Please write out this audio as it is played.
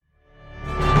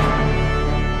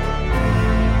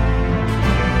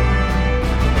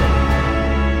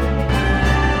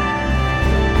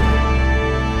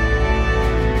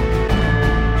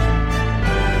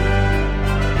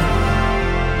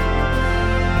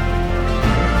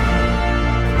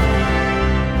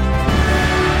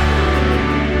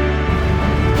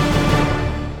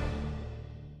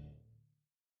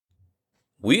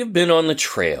have been on the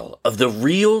trail of the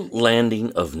real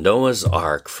landing of Noah's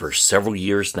Ark for several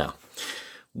years now.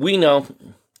 We know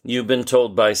you've been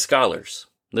told by scholars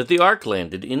that the Ark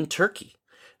landed in Turkey,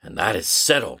 and that is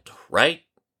settled, right?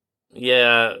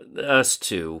 Yeah, us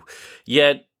too.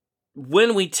 Yet,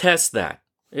 when we test that,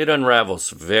 it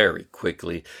unravels very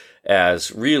quickly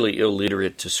as really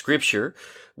illiterate to Scripture,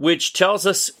 which tells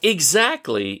us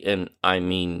exactly, and I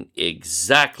mean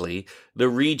exactly, the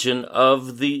region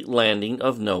of the landing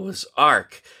of Noah's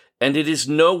Ark. And it is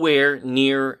nowhere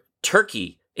near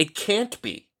Turkey. It can't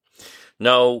be.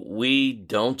 No, we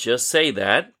don't just say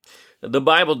that. The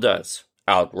Bible does,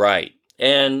 outright.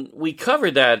 And we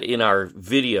covered that in our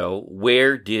video,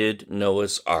 Where Did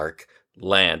Noah's Ark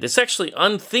Land? It's actually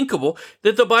unthinkable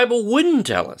that the Bible wouldn't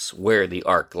tell us where the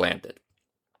ark landed.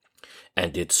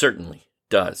 And it certainly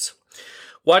does.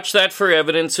 Watch that for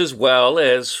evidence as well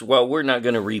we're not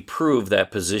going to reprove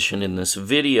that position in this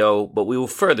video, but we will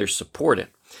further support it.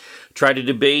 Try to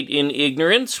debate in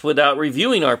ignorance without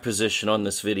reviewing our position on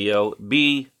this video.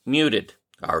 Be muted.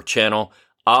 Our channel,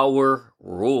 our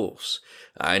rules.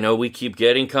 I know we keep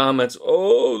getting comments,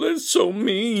 oh, that's so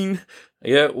mean.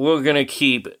 Yeah, we're going to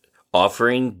keep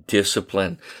offering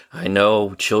discipline. I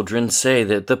know children say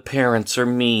that the parents are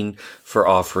mean for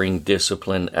offering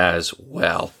discipline as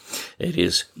well. It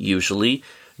is usually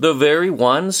the very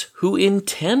ones who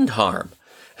intend harm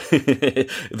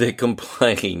that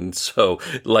complain, so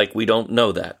like we don't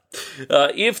know that.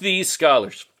 If these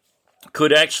scholars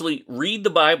could actually read the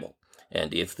Bible,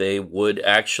 and if they would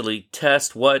actually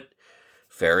test what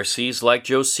Pharisees like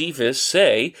Josephus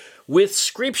say with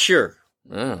Scripture,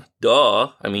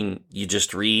 duh. I mean, you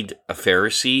just read a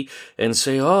Pharisee and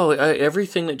say,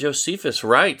 everything that Josephus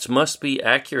writes must be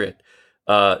accurate.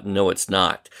 No, it's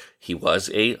not. He was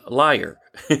a liar.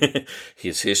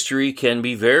 His history can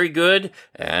be very good,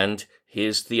 and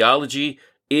his theology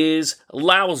is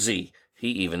lousy. He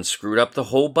even screwed up the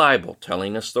whole Bible,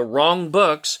 telling us the wrong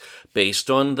books based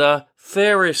on the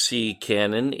Pharisee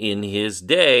canon in his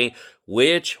day,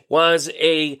 which was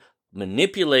a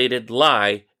manipulated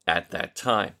lie at that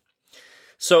time.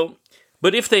 So,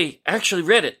 but if they actually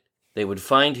read it, they would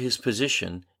find his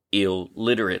position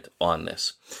illiterate on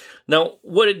this. Now,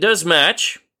 what it does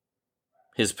match,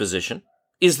 his position,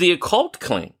 is the occult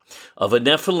claim of a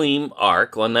Nephilim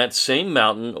ark on that same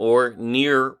mountain or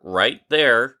near right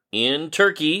there in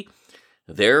Turkey,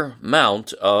 their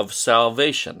Mount of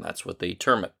Salvation. That's what they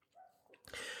term it.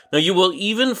 Now, you will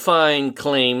even find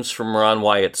claims from Ron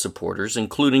Wyatt supporters,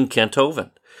 including Kent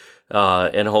Hovind,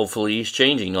 and hopefully he's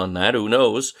changing on that, who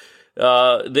knows,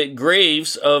 that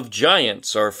graves of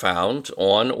giants are found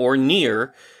on or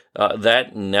near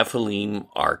that Nephilim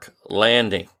Ark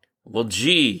landing. Well,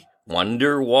 gee,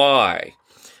 wonder why.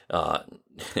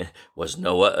 Was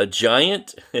Noah a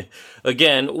giant?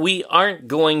 Again, we aren't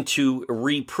going to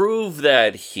reprove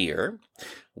that here.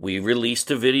 We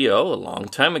released a video a long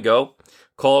time ago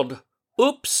called,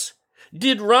 Oops,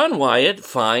 Did Ron Wyatt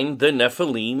Find the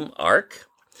Nephilim Ark?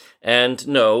 And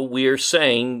no, we are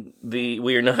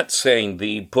not saying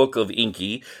the Book of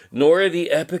Enki, nor the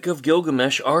Epic of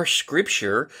Gilgamesh are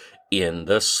scripture in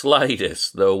the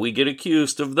slightest, though we get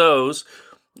accused of those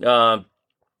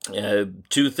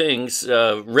two things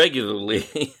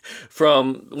regularly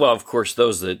from, well, of course,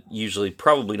 those that usually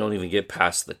probably don't even get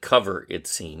past the cover, it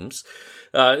seems.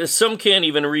 Some can't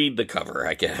even read the cover,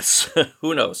 I guess.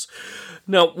 Who knows?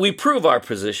 Now, we prove our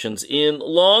positions in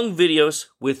long videos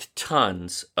with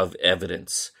tons of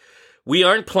evidence. We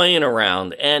aren't playing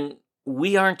around, and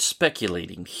we aren't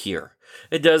speculating here.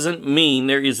 It doesn't mean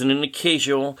there isn't an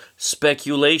occasional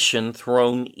speculation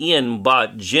thrown in,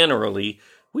 but generally,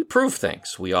 we prove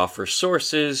things. We offer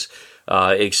sources,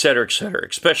 etc.,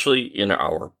 especially in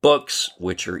our books,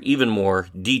 which are even more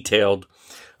detailed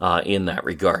in that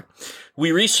regard.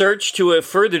 We research to a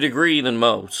further degree than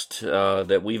most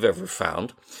that we've ever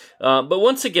found. But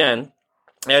once again,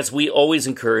 as we always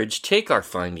encourage, take our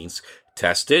findings,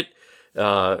 test it,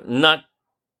 not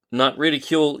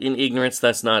ridicule in ignorance.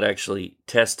 That's not actually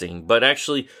testing, but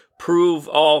actually prove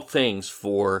all things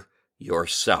for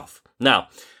yourself. Now,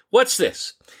 what's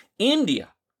this? India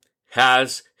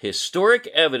has historic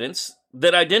evidence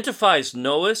that identifies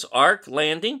Noah's Ark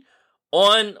landing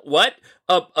on what?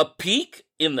 A peak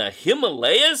in the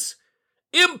Himalayas?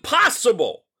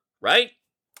 Impossible, right?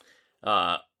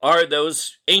 Are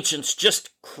those ancients just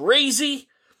crazy?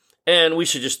 And we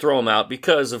should just throw them out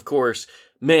because, of course,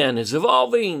 man is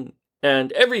evolving,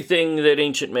 and everything that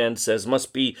ancient man says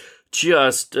must be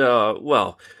just, they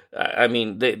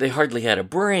hardly had a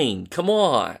brain. Come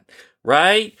on,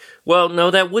 right? Well, no,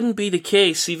 that wouldn't be the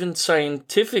case. Even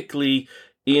scientifically,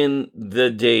 in the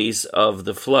days of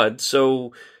the flood.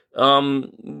 So,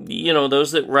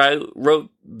 those that wrote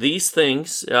these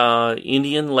things,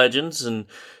 Indian legends and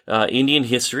Indian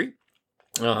history,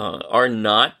 are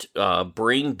not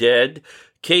brain dead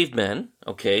cavemen,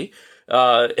 okay?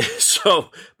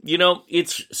 So,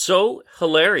 it's so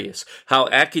hilarious how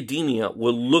academia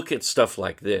will look at stuff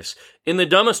like this in the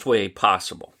dumbest way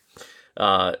possible.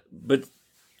 But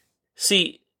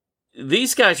see,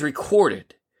 these guys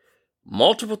recorded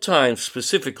multiple times,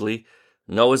 specifically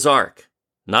Noah's Ark,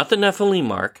 not the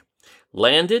Nephilim Ark,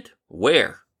 landed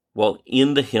where? Well,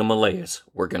 in the Himalayas.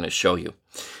 We're going to show you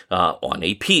on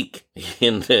a peak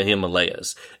in the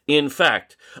Himalayas. In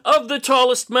fact, of the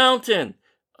tallest mountain.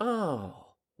 Oh,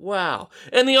 wow.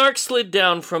 And the ark slid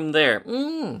down from there.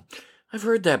 I've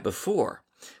heard that before.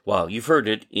 Well, you've heard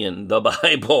it in the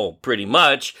Bible, pretty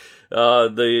much.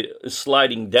 The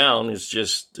sliding down is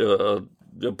just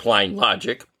applying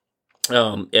logic.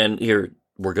 And here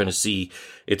we're going to see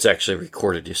it's actually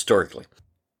recorded historically.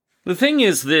 The thing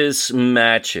is, this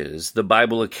matches the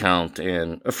Bible account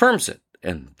and affirms it.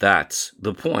 And that's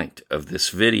the point of this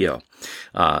video.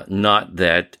 Not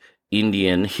that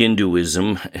Indian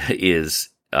Hinduism is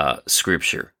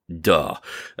scripture. Duh.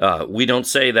 We don't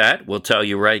say that. We'll tell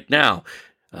you right now.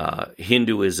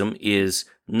 Hinduism is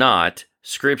not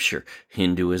scripture.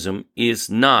 Hinduism is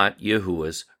not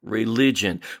Yahuwah's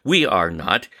religion. We are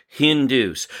not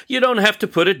Hindus. You don't have to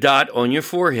put a dot on your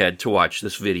forehead to watch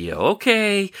this video.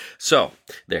 Okay. So,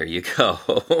 there you go.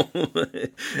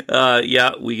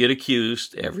 Yeah, we get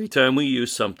accused every time we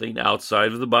use something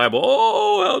outside of the Bible.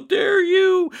 Oh, how dare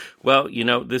you? Well,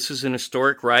 this is an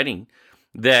historic writing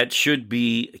that should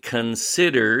be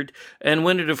considered, and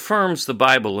when it affirms the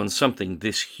Bible in something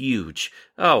this huge,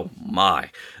 oh my,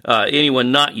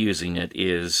 anyone not using it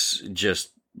is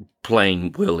just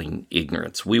plain willing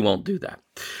ignorance. We won't do that.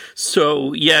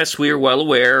 So, yes, we are well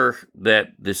aware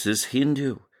that this is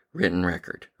Hindu written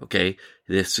record, okay?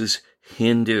 This is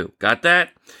Hindu. Got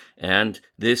that? And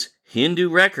this Hindu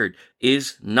record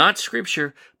is not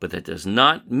scripture, but that does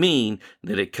not mean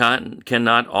that it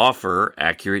cannot offer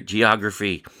accurate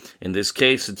geography. In this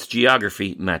case, its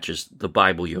geography matches the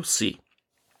Bible, you'll see.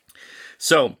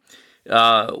 So,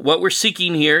 what we're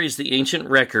seeking here is the ancient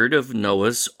record of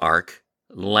Noah's Ark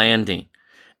landing.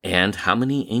 And how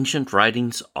many ancient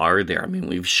writings are there? I mean,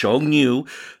 we've shown you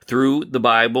through the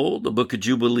Bible, the Book of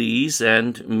Jubilees,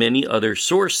 and many other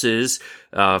sources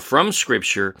from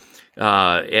Scripture.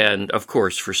 And, of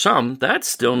course, for some, that's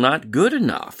still not good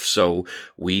enough. So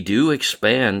we do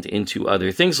expand into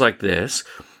other things like this.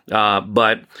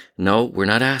 But no, we're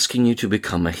not asking you to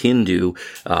become a Hindu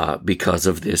because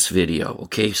of this video,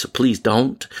 okay? So please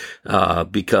don't,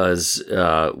 because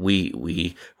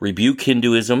we rebuke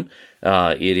Hinduism.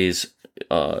 It is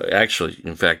actually,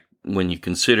 in fact, when you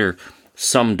consider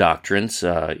some doctrines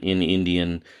in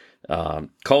Indian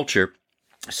culture,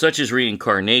 such as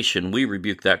reincarnation, we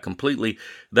rebuke that completely.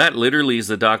 That literally is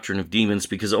the doctrine of demons,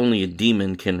 because only a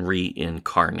demon can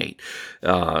reincarnate.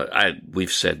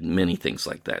 We've said many things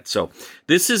like that. So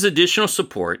this is additional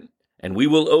support, and we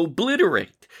will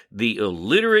obliterate the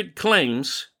illiterate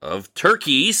claims of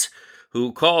turkeys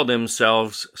who call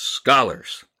themselves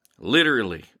scholars.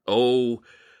 Literally. Oh,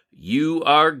 you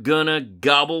are gonna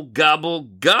gobble, gobble,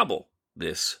 gobble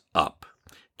this up.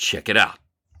 Check it out.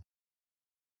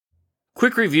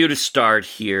 Quick review to start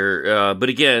here, but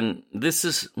again, this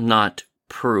is not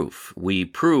proof. We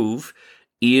prove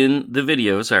in the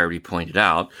videos I already pointed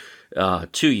out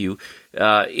to you.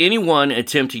 Anyone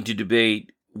attempting to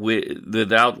debate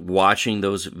without watching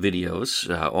those videos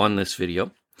on this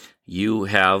video, you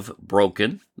have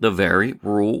broken the very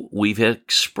rule we've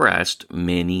expressed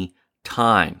many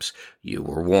times. You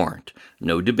were warned.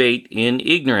 No debate in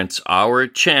ignorance. Our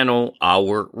channel,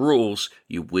 our rules.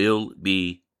 You will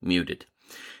be muted.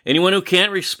 Anyone who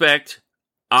can't respect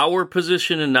our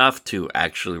position enough to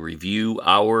actually review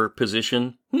our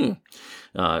position,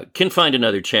 can find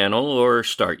another channel or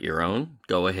start your own.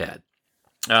 Go ahead.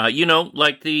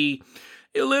 Like the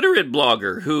illiterate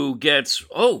blogger who gets,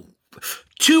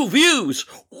 2 views.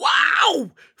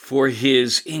 Wow! For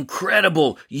his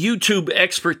incredible YouTube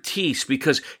expertise,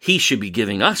 because he should be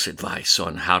giving us advice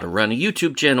on how to run a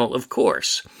YouTube channel, of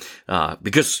course.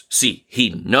 Because, see, he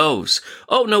knows.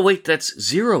 Oh, no, wait, that's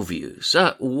 0 views.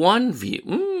 1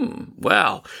 view.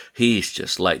 Well, he's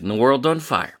just lighting the world on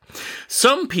fire.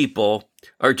 Some people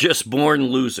are just born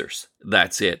losers.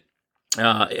 That's it.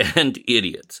 And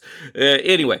idiots.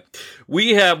 Anyway, we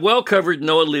have well covered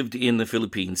Noah lived in the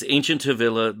Philippines, ancient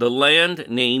Havilah, the land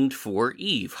named for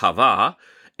Eve, Hava,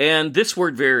 and this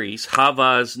word varies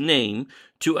Hava's name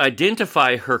to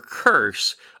identify her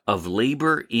curse of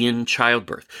labor in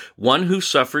childbirth, one who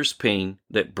suffers pain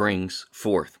that brings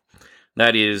forth.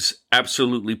 That is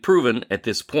absolutely proven at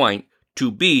this point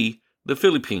to be the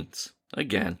Philippines.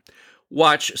 Again,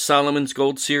 watch Solomon's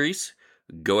Gold series.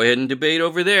 Go ahead and debate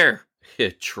over there.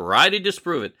 Try to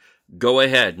disprove it. Go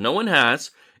ahead. No one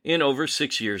has in over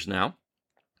 6 years now,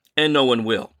 and no one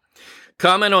will.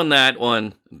 Comment on that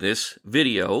on this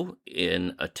video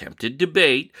in attempted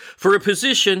debate for a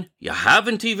position you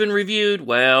haven't even reviewed.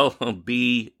 Well,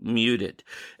 be muted.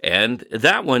 And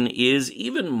that one is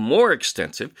even more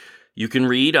extensive. You can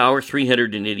read our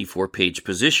 384-page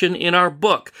position in our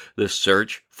book, The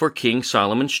Search for King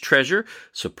Solomon's Treasure,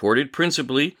 supported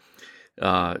principally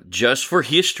just for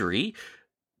history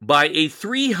by a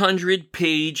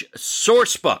 300-page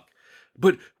source book.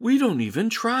 But we don't even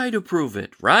try to prove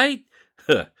it, right?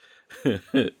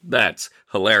 That's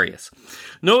hilarious.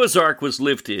 Noah's Ark was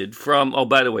lifted from, oh,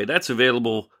 by the way, that's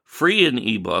available free in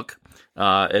ebook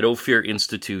at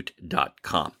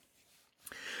ophirinstitute.com.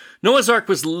 Noah's Ark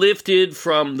was lifted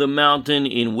from the mountain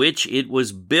in which it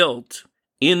was built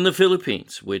in the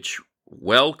Philippines, which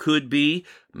well could be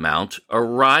Mount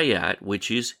Arayat,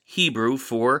 which is Hebrew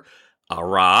for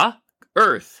Ara,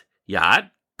 earth,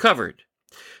 Yat, covered.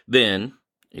 Then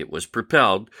it was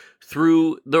propelled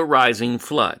through the rising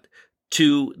flood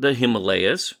to the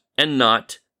Himalayas and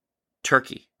not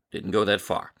Turkey. Didn't go that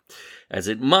far, as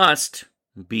it must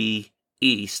be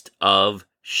east of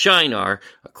Shinar,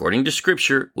 according to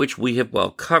Scripture, which we have well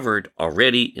covered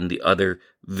already in the other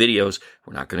videos.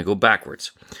 We're not going to go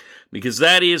backwards, because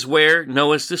that is where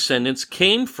Noah's descendants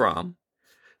came from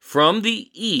the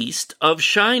east of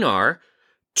Shinar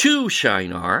to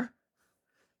Shinar,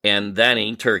 and that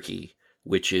ain't Turkey,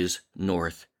 which is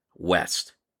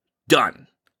northwest. Done.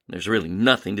 There's really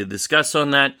nothing to discuss on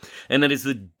that, and that is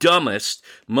the dumbest,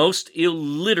 most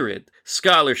illiterate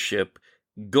scholarship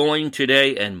going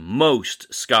today, and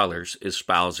most scholars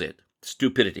espouse it.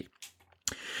 Stupidity.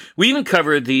 We even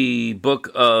covered the Book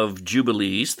of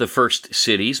Jubilees, the first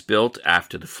cities built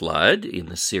after the flood in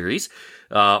the series,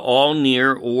 all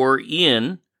near or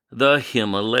in the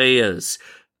Himalayas.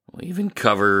 We even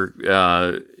cover,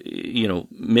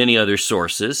 many other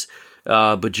sources,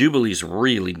 but Jubilees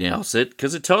really nails it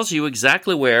because it tells you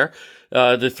exactly where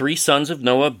the three sons of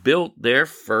Noah built their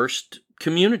first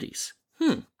communities.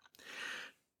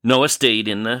 Noah stayed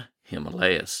in the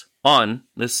Himalayas, on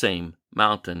the same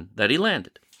mountain that he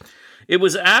landed. It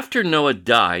was after Noah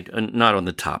died, not on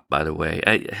the top, by the way.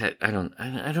 I don't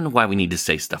know why we need to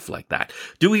say stuff like that.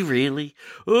 Do we really?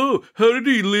 Oh, how did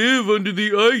he live under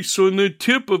the ice on the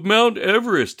tip of Mount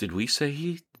Everest? Did we say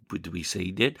he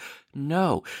did?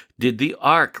 No. Did the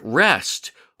ark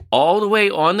rest all the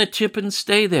way on the tip and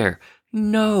stay there?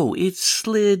 No, it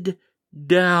slid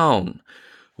down.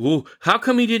 Well, how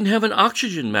come he didn't have an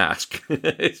oxygen mask?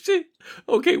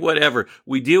 Okay, whatever.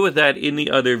 We deal with that in the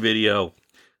other video.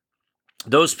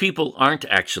 Those people aren't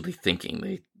actually thinking.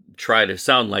 They try to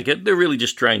sound like it. They're really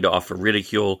just trying to offer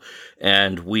ridicule,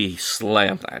 and we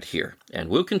slam that here, and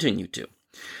we'll continue to.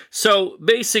 So,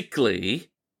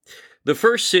 basically, the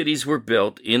first cities were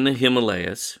built in the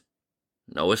Himalayas.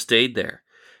 Noah stayed there.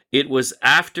 It was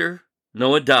after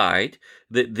Noah died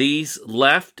that these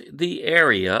left the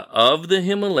area of the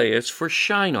Himalayas for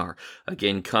Shinar,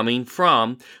 again coming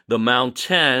from the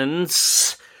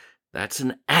mountains. That's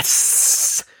an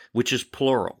S, which is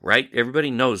plural, right?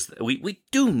 Everybody knows that. We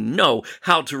do know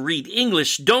how to read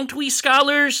English, don't we,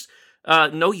 scholars?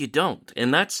 No, you don't,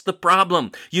 and that's the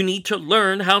problem. You need to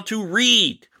learn how to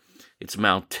read. It's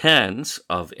mountains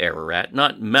of Ararat,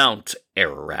 not Mount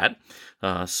Ararat.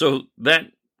 So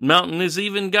that mountain has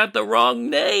even got the wrong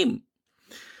name.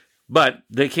 But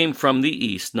they came from the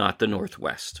east, not the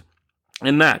northwest.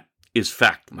 And that is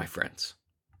fact, my friends.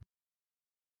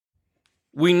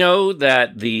 We know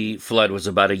that the flood was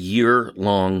about a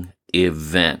year-long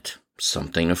event,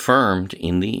 something affirmed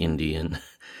in the Indian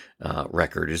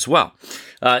record as well.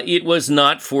 It was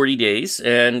not 40 days,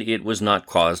 and it was not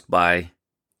caused by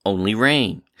only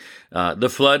rain. The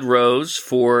flood rose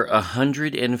for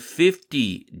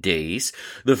 150 days.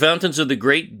 The fountains of the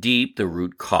great deep, the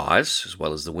root cause, as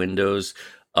well as the windows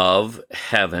of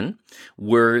heaven,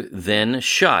 were then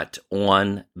shut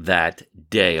on that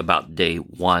day, about day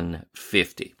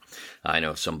 150. I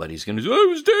know somebody's going to say, it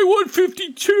was day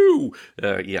 152.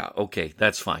 Yeah, okay,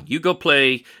 that's fine. You go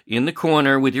play in the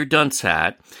corner with your dunce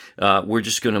hat. We're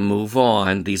just going to move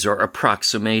on. These are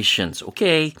approximations,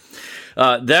 okay?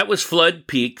 That was flood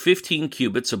peak, 15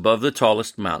 cubits above the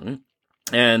tallest mountain,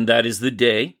 and that is the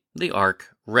day the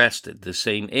ark rested, the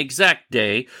same exact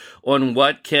day on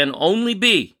what can only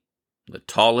be the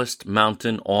tallest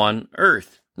mountain on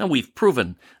earth. Now, we've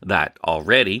proven that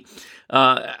already.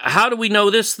 How do we know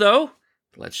this, though?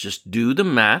 Let's just do the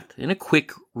math in a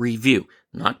quick review.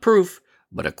 Not proof,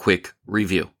 but a quick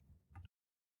review.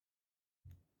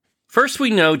 First, we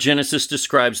know Genesis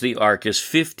describes the ark as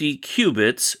 50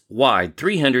 cubits wide,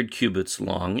 300 cubits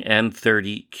long, and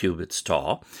 30 cubits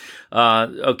tall.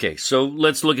 Okay, so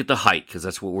let's look at the height, because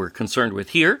that's what we're concerned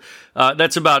with here.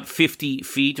 That's about 50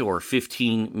 feet or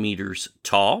 15 meters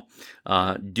tall.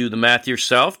 Do the math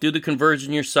yourself. Do the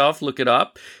conversion yourself. Look it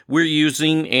up. We're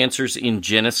using answers in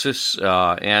Genesis,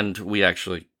 and we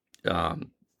actually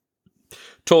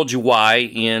told you why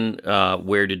in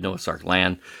Where Did Noah's Ark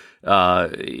Land?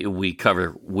 We cover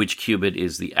which cubit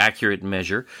is the accurate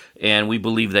measure, and we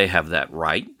believe they have that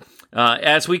right.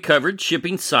 As we covered,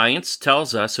 shipping science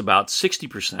tells us about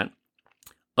 60%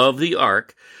 of the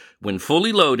ark, when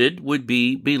fully loaded, would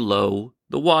be below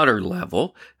the water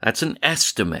level. That's an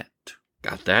estimate.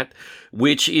 Got that?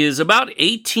 Which is about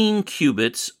 18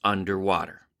 cubits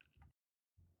underwater.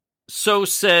 So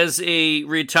says a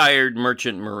retired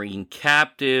merchant marine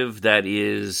captive that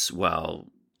is, well,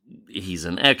 he's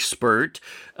an expert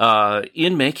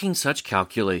in making such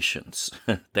calculations.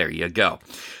 There you go.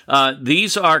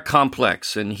 These are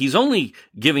complex, and he's only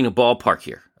giving a ballpark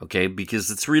here, okay,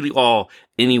 because it's really all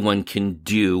anyone can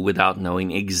do without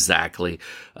knowing exactly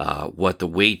what the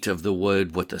weight of the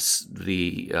wood, what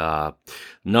the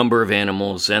number of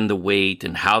animals and the weight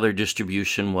and how their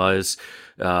distribution was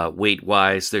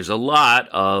weight-wise. There's a lot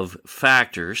of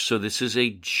factors, so this is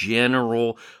a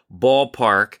general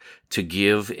ballpark to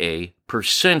give a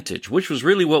percentage, which was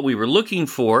really what we were looking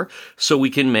for, so we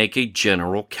can make a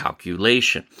general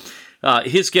calculation.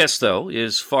 His guess, though,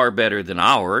 is far better than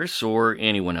ours or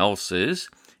anyone else's,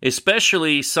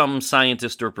 especially some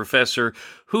scientist or professor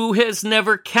who has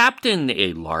never captained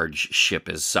a large ship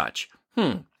as such.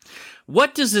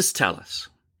 What does this tell us?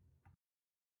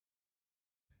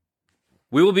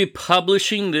 We will be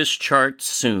publishing this chart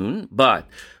soon, but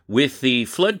with the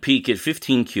flood peak at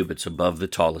 15 cubits above the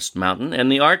tallest mountain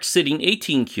and the ark sitting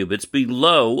 18 cubits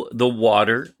below the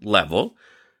water level.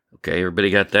 Okay, everybody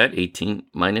got that? 18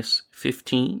 minus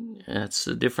 15, that's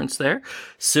the difference there.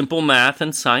 Simple math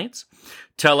and science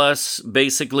tell us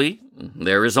basically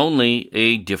there is only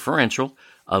a differential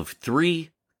of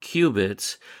 3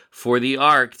 cubits for the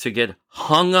ark to get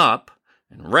hung up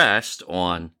and rest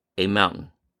on a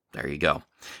mountain. There you go.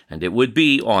 And it would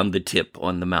be on the tip,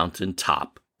 on the mountain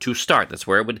top to start. That's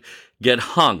where it would get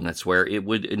hung. That's where it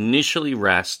would initially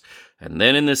rest. And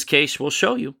then in this case, we'll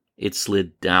show you, it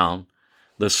slid down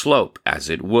the slope as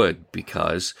it would,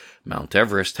 because Mount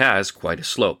Everest has quite a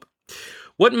slope.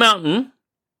 What mountain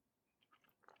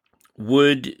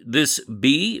would this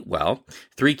be? Well,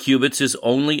 3 cubits is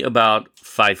only about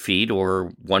 5 feet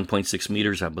or 1.6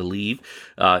 meters, I believe,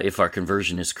 if our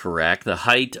conversion is correct. The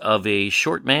height of a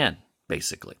short man,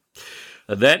 basically.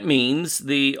 That means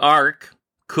the ark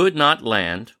could not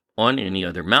land on any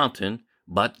other mountain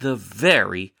but the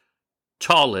very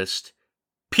tallest,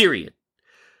 period.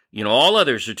 You know, all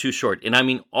others are too short, and I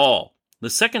mean all. The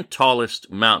second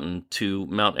tallest mountain to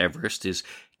Mount Everest is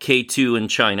K2 in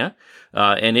China,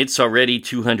 and it's already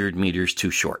 200 meters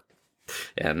too short.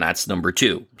 And that's number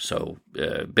 2. So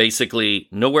basically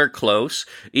nowhere close.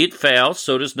 It fails.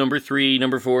 So does number 3,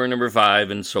 number 4, number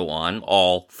 5, and so on.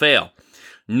 All fail.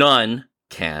 None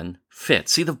can fit.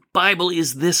 See, the Bible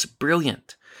is this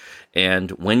brilliant.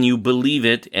 And when you believe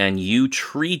it and you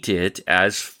treat it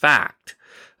as fact,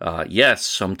 yes,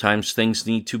 sometimes things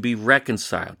need to be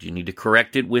reconciled. You need to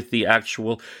correct it with the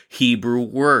actual Hebrew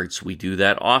words. We do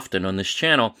that often on this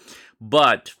channel,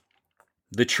 but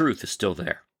the truth is still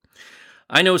there.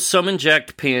 I know some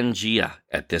inject Pangea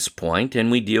at this point,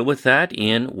 and we deal with that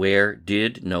in Where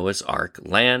Did Noah's Ark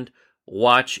Land?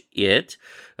 Watch it.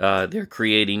 They're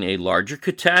creating a larger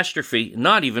catastrophe,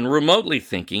 not even remotely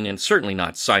thinking, and certainly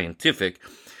not scientific.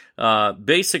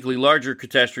 Basically larger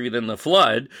catastrophe than the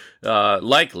flood,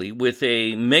 likely, with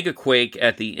a megaquake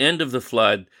at the end of the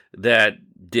flood that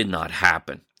did not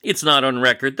happen. It's not on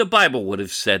record. The Bible would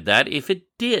have said that if it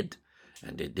did,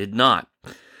 and it did not.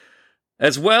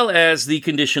 As well as the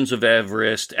conditions of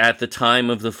Everest at the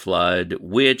time of the flood,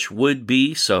 which would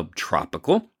be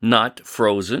subtropical, not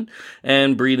frozen,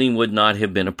 and breathing would not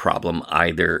have been a problem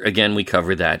either. Again, we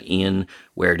cover that in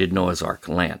Where Did Noah's Ark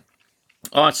Land?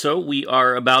 Also, we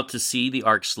are about to see the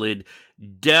ark slid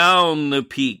down the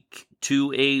peak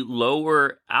to a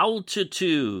lower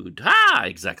altitude.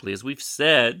 Exactly as we've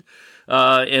said.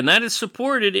 And that is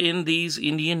supported in these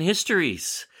Indian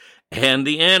histories. And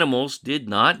the animals did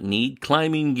not need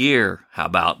climbing gear. How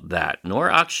about that?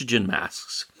 Nor oxygen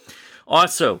masks.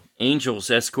 Also, angels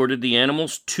escorted the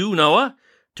animals to Noah.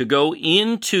 to go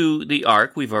into the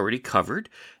ark we've already covered,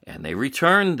 and they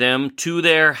returned them to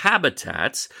their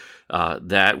habitats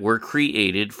that were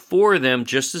created for them,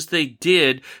 just as they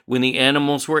did when the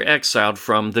animals were exiled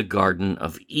from the Garden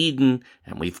of Eden,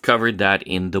 and we've covered that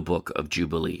in the book of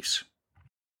Jubilees.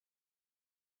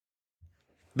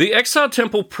 The exiled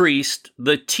temple priest,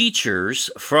 the teachers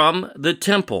from the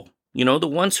temple, the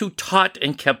ones who taught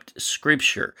and kept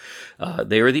scripture,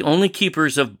 they were the only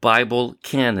keepers of Bible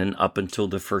canon up until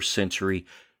the 1st century,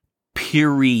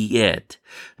 period.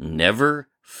 Never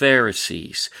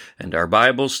Pharisees. And our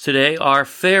Bibles today are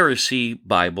Pharisee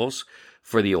Bibles,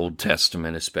 for the Old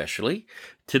Testament especially,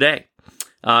 today.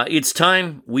 It's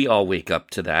time we all wake up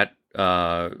to that.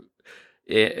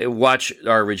 Watch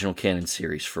our original canon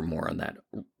series for more on that.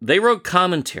 They wrote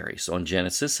commentaries on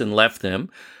Genesis and left them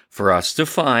for us to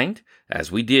find,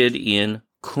 as we did in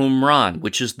Qumran,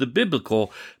 which is the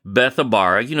biblical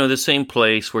Bethabara, the same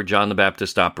place where John the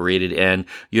Baptist operated and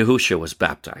Yahushua was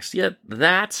baptized. Yet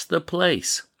that's the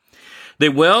place. They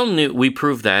well knew, we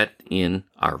proved that in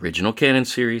our original canon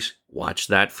series. Watch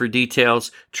that for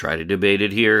details. Try to debate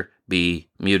it here. Be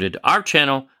muted. Our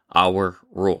channel, our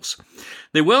rules.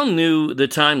 They well knew the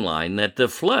timeline that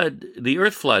the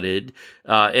earth flooded,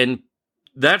 and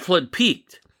that flood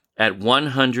peaked at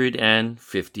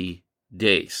 150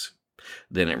 days.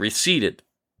 Then it receded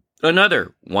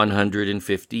another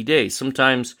 150 days.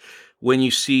 Sometimes when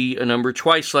you see a number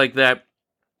twice like that,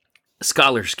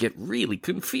 scholars get really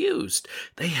confused.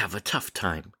 They have a tough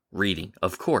time reading,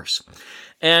 of course.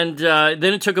 And then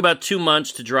it took about 2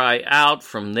 months to dry out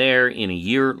from there in a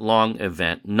year-long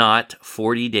event, not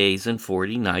 40 days and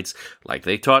 40 nights like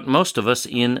they taught most of us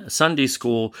in Sunday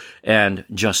school, and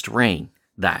just rain.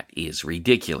 That is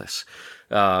ridiculous.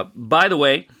 By the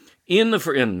way,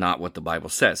 and not what the Bible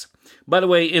says. By the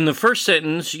way, in the first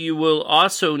sentence, you will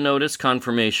also notice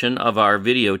confirmation of our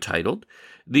video titled,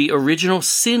 The Original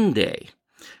Sin Day,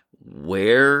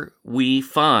 where we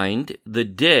find the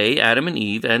day Adam and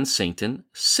Eve and Satan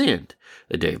sinned,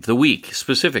 the day of the week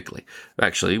specifically.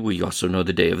 Actually, we also know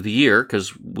the day of the year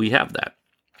because we have that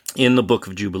in the book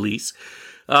of Jubilees.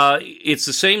 It's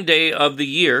the same day of the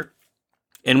year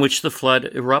in which the flood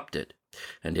erupted,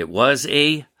 and it was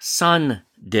a sun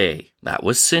day. That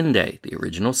was Sin Day, the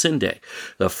original Sin Day,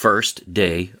 the first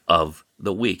day of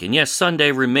the week. And yes,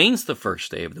 Sunday remains the first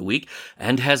day of the week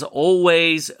and has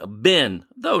always been,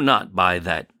 though not by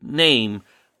that name,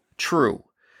 true.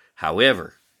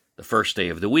 However, the first day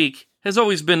of the week has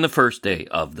always been the first day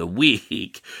of the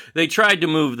week. They tried to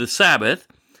move the Sabbath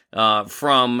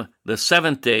from the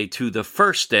seventh day to the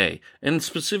first day, and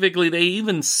specifically they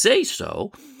even say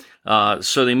so.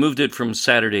 So they moved it from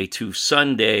Saturday to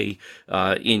Sunday.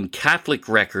 In Catholic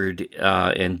record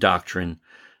and doctrine,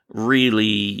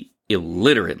 really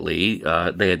illiterately,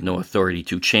 they had no authority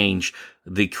to change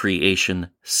the creation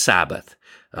Sabbath.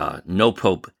 No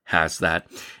pope has that.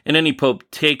 And any pope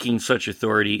taking such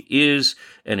authority is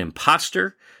an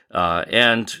imposter,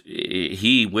 and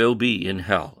he will be in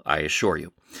hell, I assure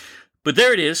you. But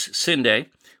there it is, Sin Day.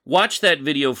 Watch that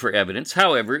video for evidence.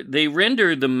 However, they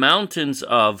render the mountains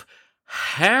of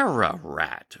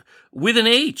Hararat with an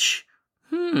H.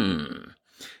 In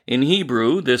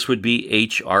Hebrew, this would be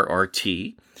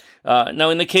H-R-R-T. Now,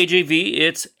 in the KJV,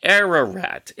 it's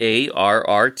Ararat,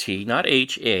 A-R-R-T, not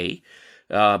H-A.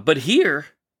 But here,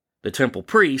 the temple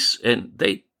priests, and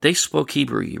they spoke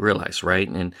Hebrew, you realize, right?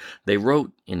 And they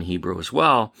wrote in Hebrew as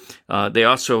well. They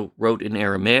also wrote in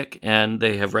Aramaic, and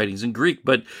they have writings in Greek.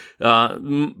 But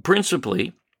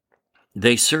principally,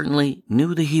 they certainly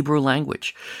knew the Hebrew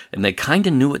language, and they kind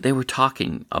of knew what they were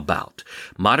talking about.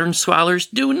 Modern scholars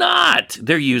do not.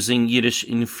 They're using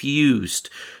Yiddish-infused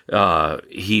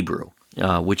Hebrew,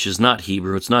 which is not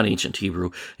Hebrew. It's not ancient Hebrew.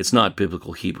 It's not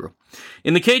biblical Hebrew.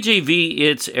 In the KJV,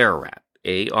 it's Ararat,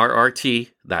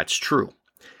 A-R-R-T. That's true.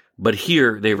 But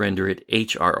here they render it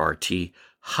H-R-R-T,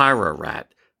 Hararat,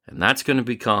 and that's going to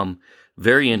become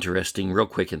very interesting real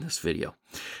quick in this video.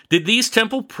 Did these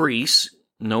temple priests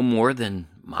know more than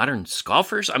modern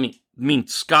scoffers? I mean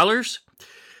scholars?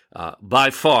 By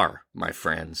far, my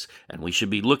friends, and we should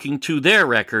be looking to their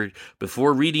record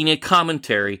before reading a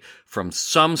commentary from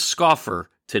some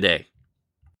scoffer today.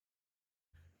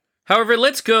 However,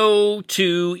 let's go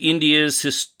to India's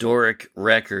historic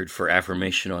record for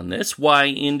affirmation on this. Why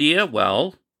India?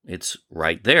 Well, it's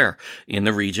right there in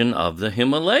the region of the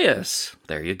Himalayas.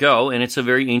 There you go. And it's a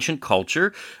very ancient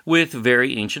culture with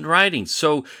very ancient writings.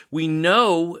 So we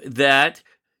know that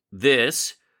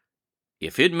this,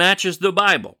 if it matches the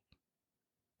Bible,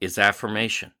 is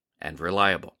affirmation and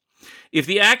reliable. If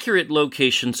the accurate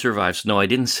location survives, no, I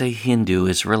didn't say Hindu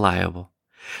is reliable.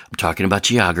 I'm talking about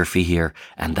geography here,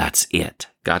 and that's it.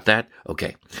 Got that?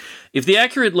 Okay. If the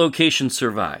accurate location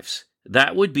survives,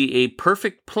 that would be a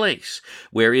perfect place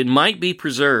where it might be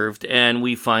preserved, and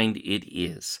we find it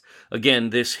is.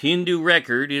 Again, this Hindu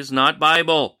record is not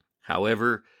Bible.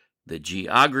 However, the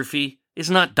geography is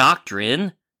not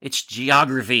doctrine, it's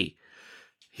geography.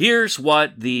 Here's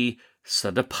what the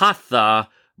Sadapatha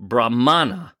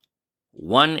Brahmana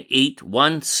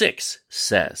 1816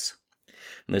 says.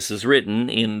 This is written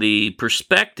in the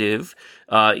perspective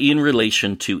in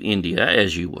relation to India,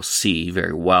 as you will see,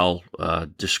 very well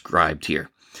described here.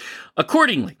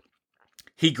 Accordingly,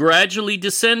 he gradually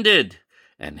descended,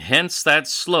 and hence that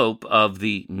slope of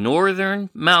the northern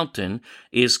mountain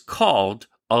is called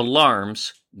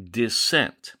Alarm's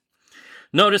descent.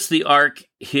 Notice the ark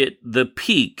hit the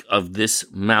peak of this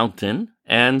mountain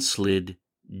and slid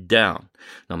down.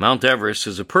 Now, Mount Everest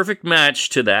is a perfect match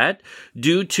to that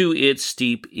due to its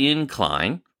steep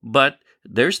incline, but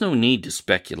there's no need to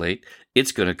speculate.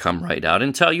 It's going to come right out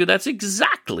and tell you that's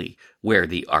exactly where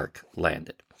the ark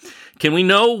landed. Can we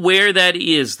know where that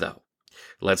is, though?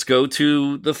 Let's go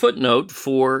to the footnote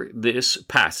for this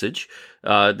passage.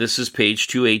 This is page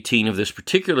 218 of this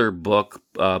particular book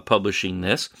publishing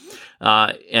this.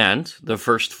 And the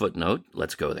first footnote,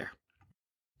 let's go there.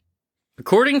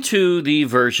 According to the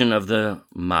version of the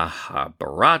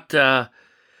Mahabharata,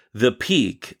 the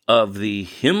peak of the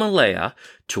Himalaya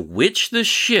to which the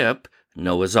ship,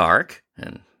 Noah's Ark,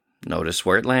 and notice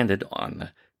where it landed, on the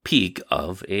peak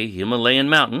of a Himalayan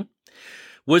mountain,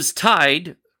 was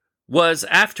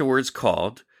afterwards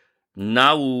called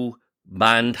Nau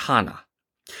Bandhana,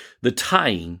 the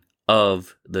tying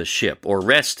of the ship, or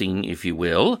resting, if you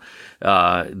will.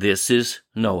 This is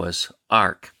Noah's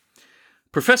Ark.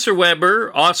 Professor Weber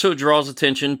also draws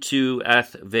attention to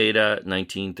Athveda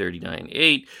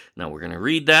 1939-8. Now we're going to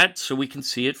read that so we can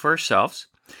see it for ourselves,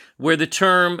 where the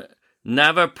term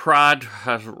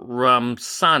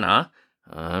Navapradramsana,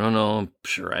 I don't know, I'm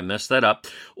sure I messed that up,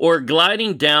 or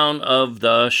gliding down of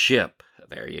the ship,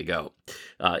 there you go,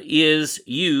 is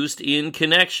used in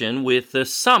connection with the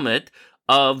summit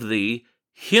of the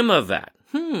Himavat,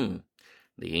 the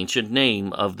ancient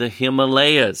name of the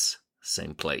Himalayas,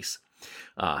 same place.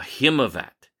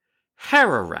 Himavat,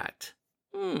 Hararat.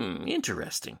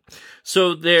 Interesting.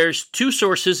 So there's two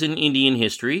sources in Indian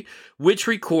history which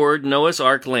record Noah's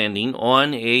Ark landing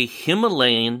on a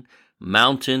Himalayan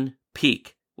mountain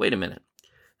peak. Wait a minute.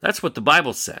 That's what the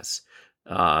Bible says.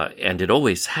 And it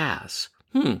always has.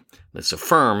 This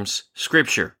affirms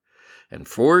Scripture. And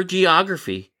for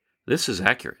geography, this is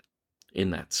accurate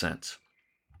in that sense.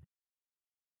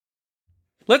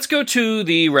 Let's go to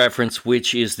the reference,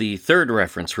 which is the third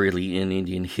reference, really, in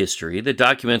Indian history that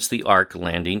documents the ark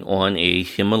landing on a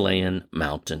Himalayan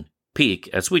mountain peak,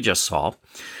 as we just saw.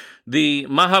 The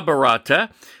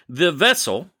Mahabharata, the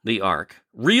vessel, the ark,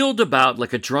 reeled about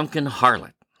like a drunken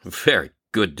harlot. Very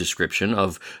good description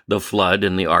of the flood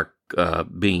and the ark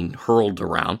being hurled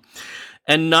around.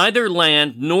 And neither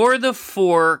land nor the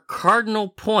four cardinal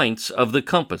points of the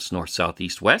compass, north, south,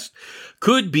 east, west,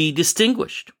 could be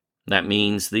distinguished. That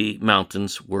means the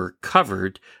mountains were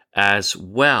covered as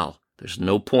well. There's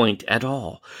no point at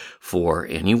all for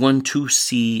anyone to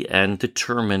see and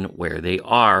determine where they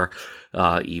are,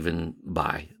 even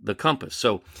by the compass.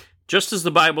 So, just as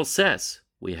the Bible says,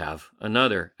 we have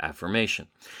another affirmation.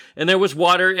 And there was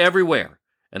water everywhere,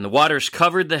 and the waters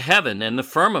covered the heaven and the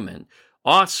firmament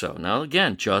also. Now,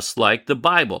 again, just like the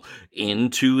Bible,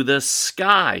 into the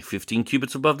sky, 15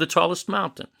 cubits above the tallest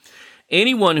mountain.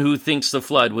 Anyone who thinks the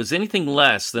flood was anything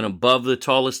less than above the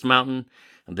tallest mountain,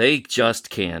 they just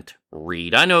can't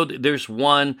read. I know there's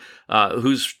one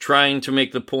who's trying to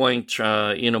make the point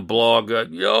in a blog,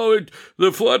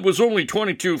 the flood was only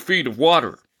 22 feet of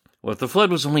water. Well, if the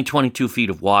flood was only 22 feet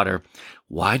of water,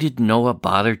 why did Noah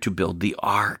bother to build the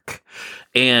ark?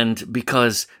 And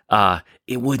because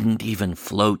it wouldn't even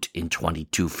float in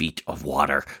 22 feet of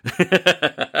water.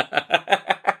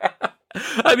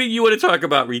 I mean, you want to talk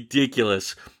about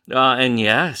ridiculous. And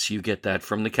yes, you get that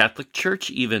from the Catholic Church,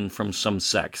 even from some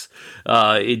sects.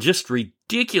 It's just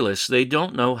ridiculous. They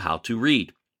don't know how to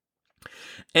read.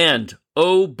 And,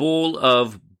 O bull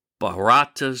of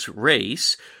Bharata's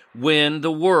race, when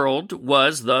the world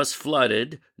was thus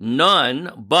flooded,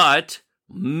 none but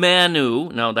Manu,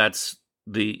 now that's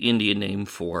the Indian name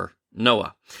for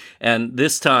Noah. And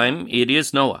this time it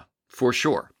is Noah, for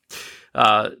sure.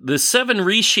 The seven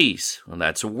rishis, well,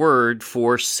 that's a word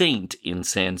for saint in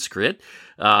Sanskrit.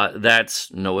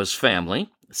 That's Noah's family.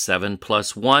 7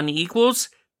 plus 1 equals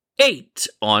 8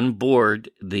 on board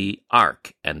the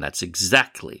ark. And that's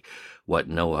exactly what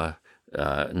Noah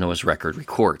Noah's record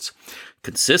records.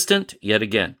 Consistent, yet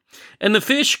again. And the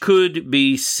fish could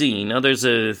be seen. Now, there's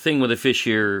a thing with a fish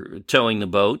here towing the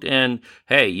boat, and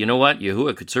hey, you know what?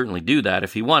 Yahuwah could certainly do that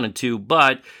if he wanted to,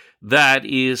 but that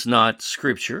is not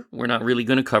scripture. We're not really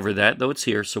going to cover that, though it's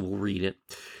here, so we'll read it.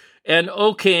 And,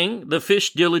 O king, the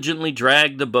fish diligently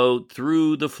dragged the boat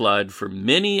through the flood for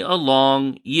many a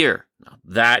long year. Now,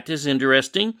 that is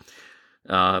interesting.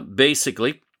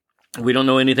 Basically, we don't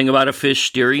know anything about a fish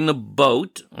steering the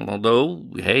boat, although,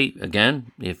 hey,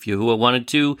 again, if Yahuwah wanted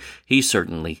to, he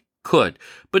certainly could.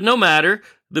 But no matter,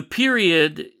 the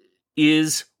period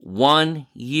is 1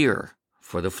 year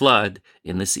for the flood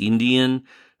in this Indian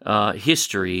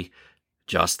history,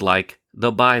 just like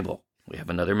the Bible. We have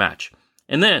another match.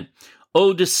 And then,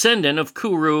 O descendant of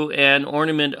Kuru and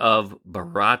ornament of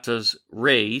Bharata's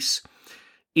race,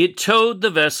 it towed the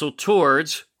vessel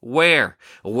towards where?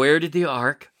 Where did the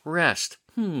ark rest?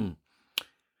 The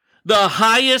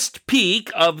highest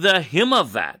peak of the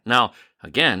Himavat. Now,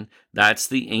 again, that's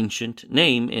the ancient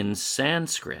name in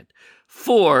Sanskrit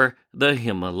for the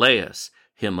Himalayas.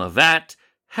 Himavat,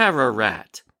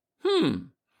 Hararat.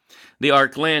 The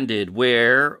ark landed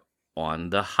where? On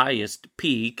the highest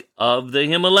peak of the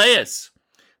Himalayas.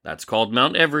 That's called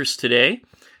Mount Everest today.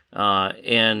 No,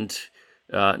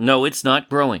 it's not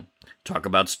growing. Talk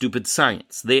about stupid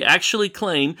science. They actually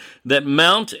claim that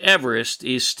Mount Everest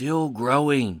is still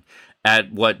growing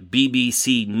at what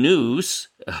BBC News,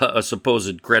 a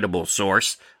supposed credible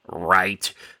source,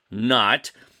 right,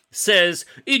 not, says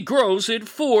it grows at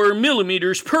 4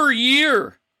 millimeters per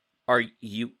year. Are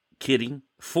you kidding?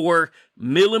 4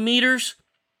 millimeters?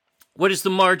 What is the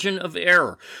margin of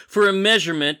error for a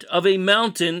measurement of a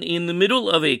mountain in the middle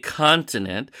of a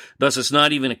continent? Thus, it's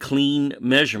not even a clean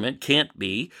measurement, can't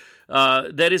be,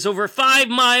 that is over 5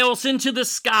 miles into the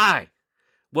sky.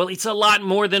 Well, it's a lot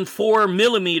more than 4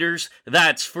 millimeters,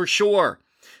 that's for sure.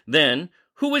 Then,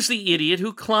 who was the idiot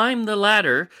who climbed the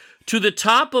ladder to the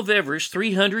top of Everest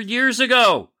 300 years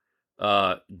ago?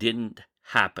 Didn't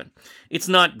happen. It's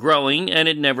not growing, and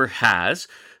it never has.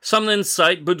 Some then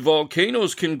cite, but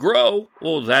volcanoes can grow.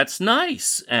 Well, that's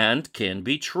nice and can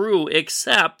be true,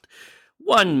 except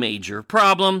one major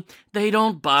problem. They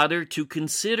don't bother to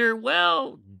consider,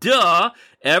 well, duh,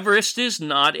 Everest is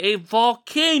not a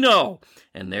volcano.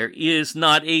 And there is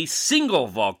not a single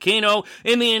volcano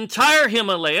in the entire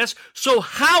Himalayas, so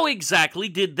how exactly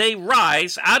did they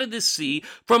rise out of the sea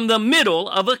from the middle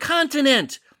of a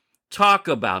continent? Talk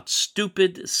about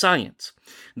stupid science.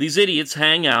 These idiots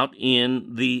hang out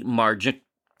in the margin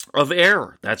of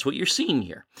error. That's what you're seeing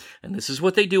here. And this is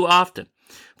what they do often.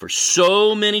 For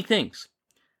so many things,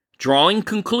 drawing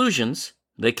conclusions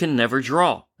they can never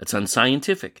draw. It's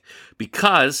unscientific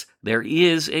because there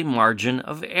is a margin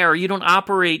of error. You don't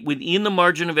operate within the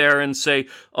margin of error and say,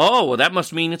 oh, well, that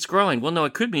must mean it's growing. Well, no,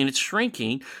 it could mean it's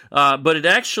shrinking, but it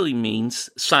actually means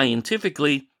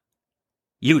scientifically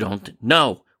you don't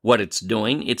know what it's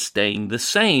doing. It's staying the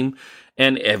same,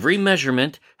 and every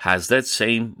measurement has that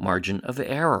same margin of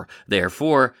error.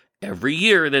 Therefore, every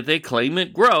year that they claim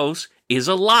it grows is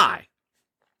a lie.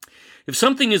 If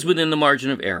something is within the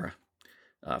margin of error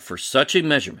for such a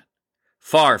measurement,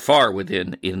 far, far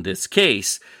within in this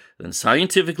case, then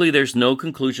scientifically there's no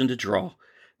conclusion to draw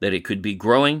that it could be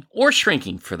growing or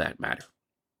shrinking for that matter.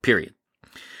 Period.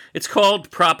 It's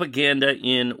called propaganda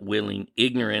in willing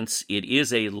ignorance. It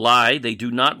is a lie. They do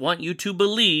not want you to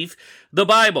believe the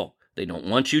Bible. They don't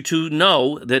want you to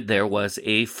know that there was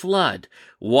a flood.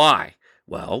 Why?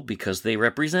 Well, because they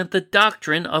represent the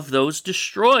doctrine of those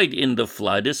destroyed in the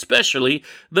flood, especially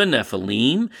the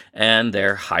Nephilim and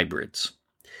their hybrids.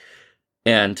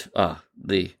 And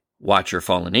the Watcher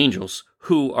fallen angels,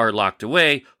 who are locked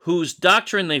away, whose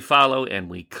doctrine they follow, and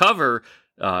we cover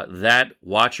that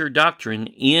Watcher doctrine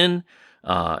in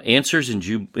answers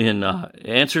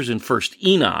in First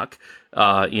Enoch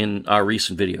in our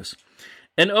recent videos.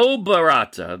 And O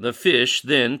Bharata, the fish,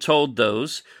 then told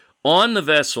those on the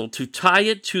vessel to tie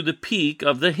it to the peak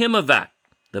of the Himavat,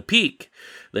 the peak,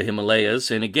 the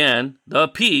Himalayas, and again, the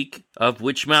peak of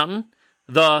which mountain?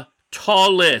 The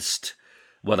tallest.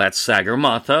 Well, that's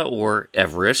Sagarmatha, or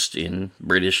Everest in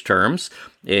British terms,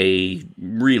 a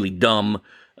really dumb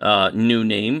new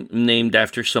name, named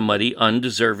after somebody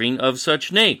undeserving of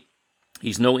such name.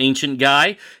 He's no ancient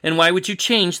guy, and why would you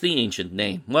change the ancient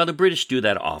name? Well, the British do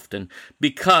that often,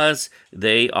 because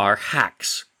they are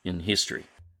hacks in history.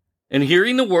 And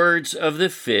hearing the words of the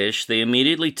fish, they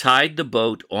immediately tied the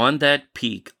boat on that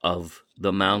peak of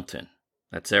the mountain.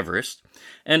 That's Everest.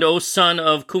 And O son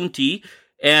of Kunti,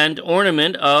 and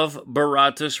ornament of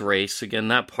Baratas race. Again,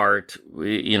 that part,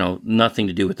 nothing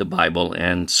to do with the Bible,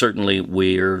 and certainly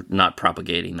we're not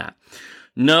propagating that.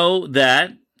 Know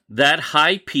that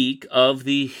high peak of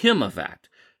the Himavat,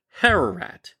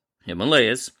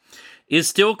 Himalayas, is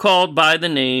still called by the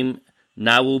name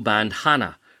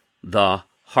Nawubandhana, the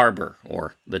harbor,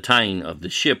 or the tying of the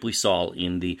ship we saw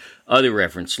in the other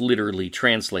reference, literally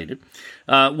translated,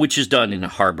 which is done in a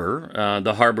harbor.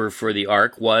 The harbor for the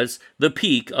ark was the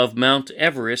peak of Mount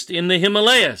Everest in the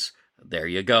Himalayas. There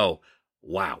you go.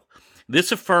 Wow.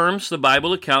 This affirms the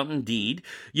Bible account indeed.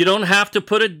 You don't have to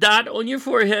put a dot on your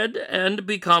forehead and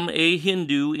become a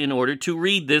Hindu in order to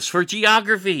read this for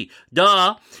geography.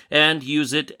 Duh. And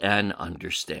use it and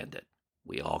understand it.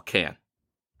 We all can.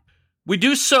 We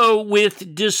do so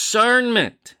with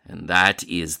discernment, and that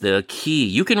is the key.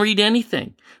 You can read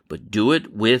anything, but do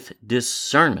it with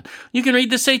discernment. You can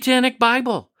read the Satanic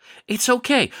Bible. It's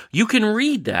okay. You can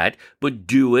read that, but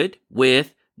do it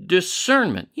with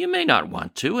discernment. You may not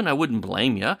want to, and I wouldn't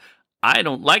blame you. I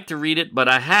don't like to read it, but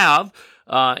I have,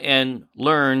 and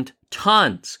learned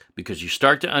tons, because you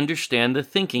start to understand the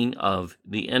thinking of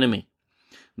the enemy.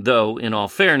 Though, in all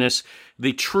fairness,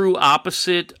 the true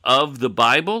opposite of the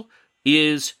Bible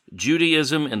is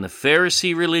Judaism and the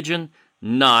Pharisee religion,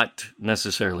 not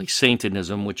necessarily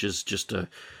Satanism, which is just a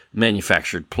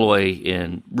manufactured ploy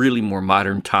in really more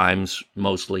modern times,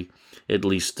 mostly, at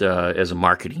least as a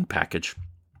marketing package.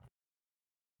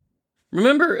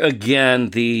 Remember,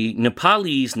 again, the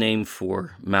Nepalese name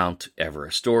for Mount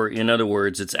Everest, or in other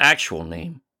words, its actual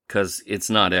name, because it's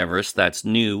not Everest, that's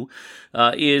new,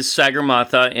 is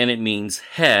Sagarmatha, and it means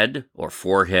head, or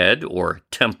forehead, or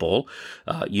temple,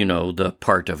 the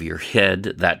part of your head,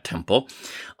 that temple,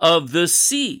 of the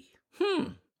sea.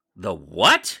 The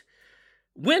what?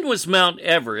 When was Mount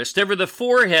Everest ever the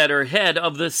forehead or head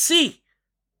of the sea?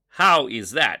 How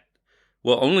is that?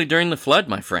 Well, only during the flood,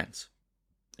 my friends.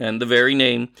 And the very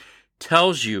name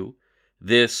tells you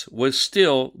this was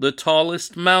still the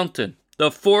tallest mountain, the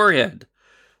forehead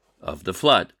of the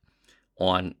flood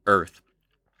on earth.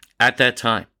 At that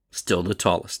time, still the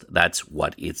tallest. That's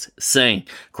what it's saying.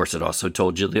 Of course, it also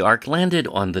told you the ark landed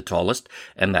on the tallest,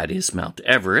 and that is Mount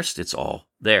Everest. It's all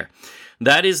there.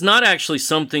 That is not actually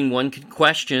something one can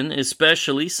question,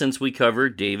 especially since we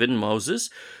covered David and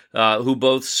Moses, who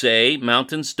both say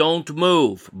mountains don't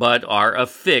move, but are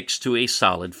affixed to a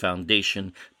solid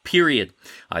foundation, period.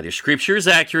 Either Scripture is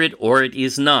accurate or it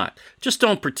is not. Just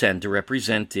don't pretend to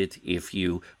represent it if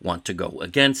you want to go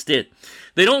against it.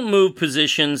 They don't move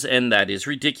positions, and that is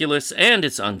ridiculous, and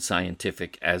it's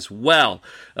unscientific as well.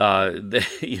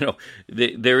 There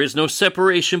is no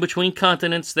separation between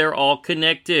continents. They're all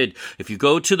connected. If you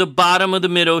go to the bottom of the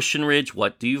mid-ocean ridge,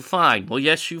 what do you find? Well,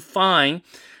 yes, you find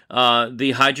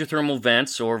the hydrothermal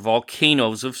vents or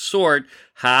volcanoes of sort.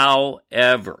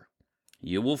 However,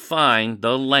 you will find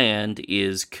the land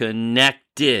is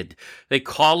connected. They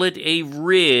call it a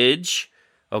ridge,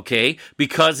 okay,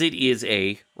 because it is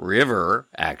a river,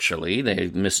 actually. They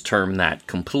misterm that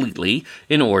completely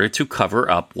in order to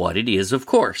cover up what it is, of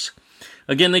course.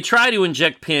 Again, they try to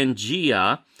inject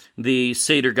Pangaea, the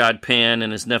satyr god Pan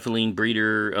and his Nephilim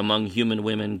breeder among human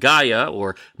women, Gaia,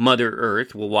 or Mother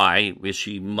Earth. Well, why is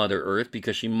she Mother Earth?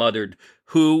 Because she mothered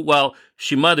who? Well,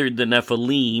 she mothered the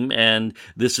Nephilim, and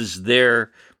this is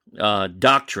their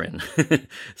doctrine.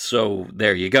 So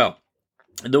there you go.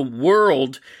 The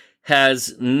world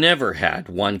has never had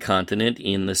one continent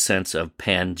in the sense of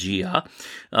Pangaea.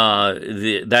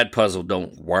 That puzzle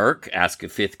don't work. Ask a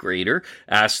fifth grader.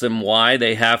 Ask them why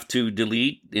they have to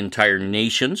delete entire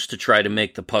nations to try to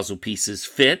make the puzzle pieces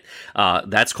fit.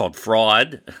 That's called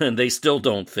fraud. They still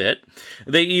don't fit.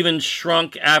 They even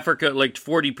shrunk Africa like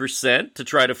 40% to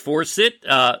try to force it.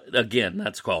 Again,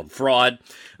 that's called fraud.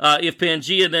 If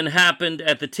Pangaea then happened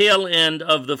at the tail end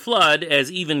of the flood,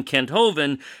 as even Kent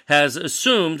Hovind has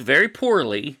assumed very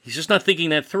poorly, he's just not thinking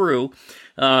that through.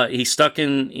 He's stuck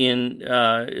in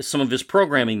some of his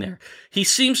programming there. He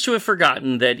seems to have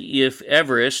forgotten that if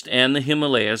Everest and the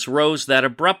Himalayas rose that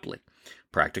abruptly,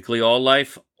 practically all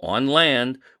life on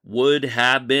land would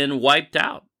have been wiped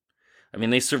out. I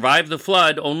mean, they survived the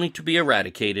flood only to be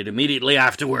eradicated immediately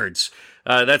afterwards.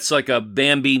 That's like a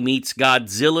Bambi meets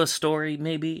Godzilla story,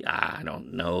 maybe? I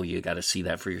don't know. You got to see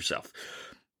that for yourself.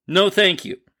 No, thank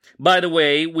you. By the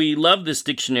way, we love this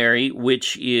dictionary,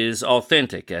 which is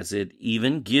authentic, as it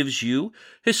even gives you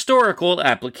historical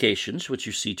applications, which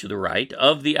you see to the right,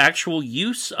 of the actual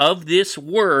use of this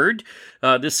word,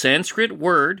 this Sanskrit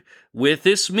word, with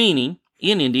this meaning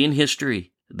in Indian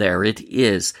history. There it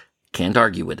is. Can't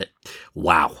argue with it.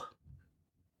 Wow.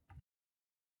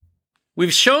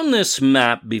 We've shown this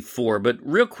map before, but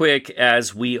real quick,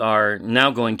 as we are now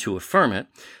going to affirm it,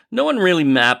 no one really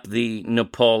mapped the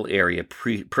Nepal area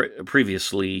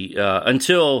previously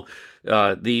until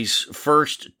these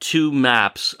first two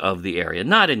maps of the area,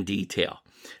 not in detail.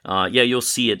 You'll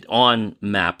see it on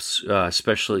maps,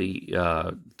 especially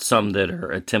some that are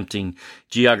attempting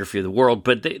geography of the world,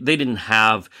 but they didn't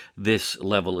have this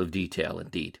level of detail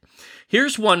indeed.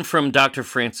 Here's one from Dr.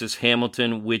 Francis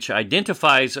Hamilton, which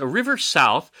identifies a river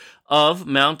south of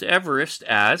Mount Everest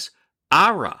as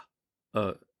Ara,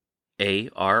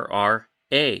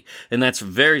 A-R-R-A. And that's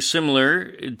very similar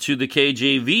to the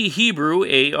KJV Hebrew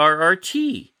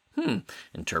A-R-R-T.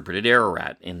 Interpreted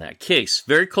Ararat in that case.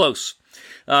 Very close.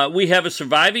 We have a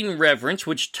surviving reference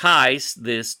which ties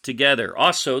this together.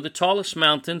 Also, the tallest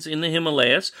mountains in the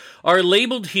Himalayas are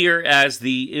labeled here as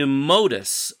the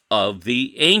Immotus of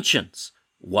the ancients.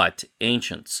 What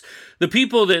ancients? The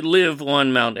people that live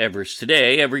on Mount Everest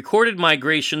today have recorded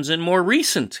migrations in more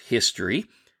recent history.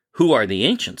 Who are the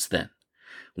ancients then?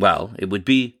 Well, it would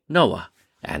be Noah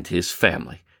and his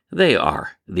family. They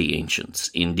are the ancients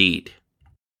indeed.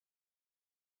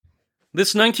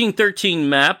 This 1913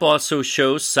 map also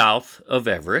shows south of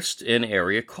Everest an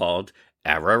area called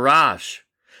Ararat,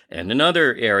 and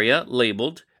another area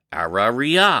labeled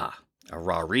Araria,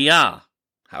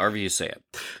 however you say it.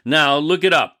 Now look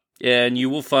it up, and you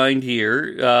will find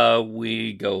here,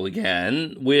 we go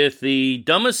again, with the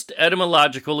dumbest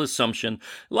etymological assumption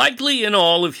likely in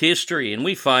all of history, and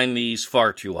we find these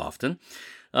far too often.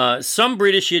 Some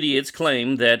British idiots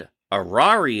claim that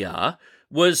Araria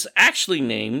was actually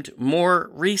named more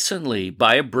recently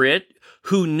by a Brit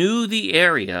who knew the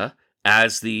area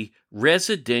as the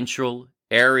residential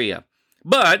area,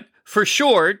 but for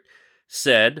short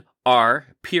said R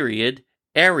period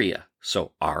area.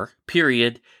 So R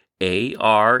period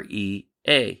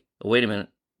A-R-E-A. Wait a minute,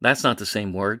 that's not the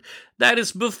same word. That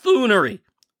is buffoonery.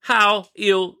 How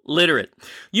illiterate.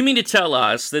 You mean to tell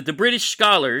us that the British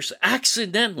scholars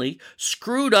accidentally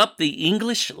screwed up the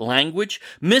English language,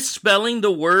 misspelling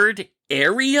the word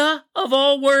area of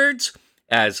all words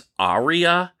as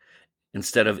aria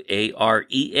instead of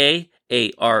A-R-E-A,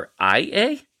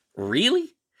 A-R-I-A?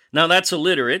 Really? Now that's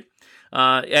illiterate.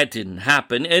 That didn't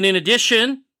happen. And in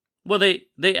addition, well, they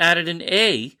added an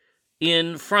A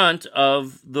in front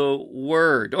of the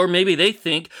word. Or maybe they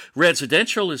think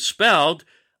residential is spelled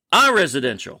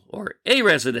a-residential or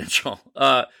a-residential.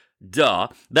 Duh,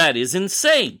 that is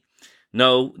insane.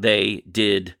 No, they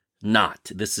did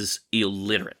not. This is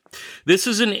illiterate. This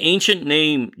is an ancient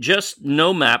name, just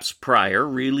no maps prior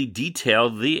really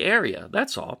detailed the area.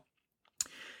 That's all.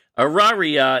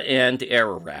 Araria and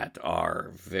Ararat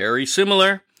are very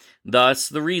similar. Thus,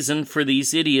 the reason for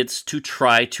these idiots to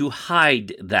try to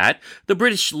hide that. The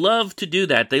British love to do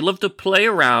that. They love to play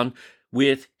around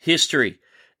with history.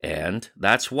 And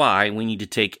that's why we need to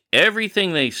take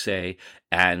everything they say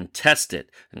and test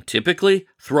it, and typically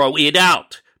throw it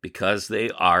out, because they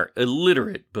are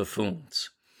illiterate buffoons.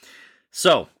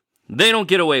 So, they don't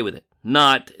get away with it.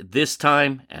 Not this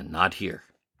time, and not here.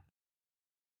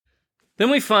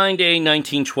 Then we find a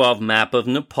 1912 map of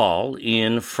Nepal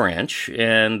in French,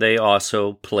 and they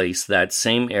also place that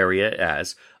same area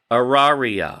as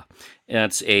Araria.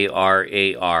 That's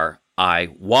A-R-A-R-I-Y.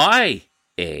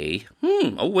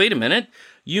 Oh, wait a minute.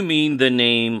 You mean the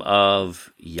name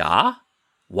of Yah?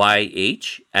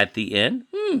 Y-H at the end?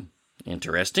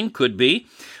 Interesting. Could be.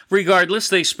 Regardless,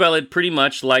 they spell it pretty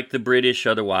much like the British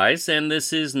otherwise, and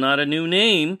this is not a new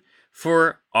name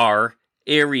for our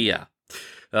area.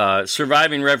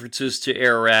 Surviving references to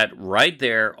Ararat right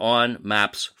there on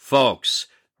maps, folks.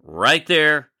 Right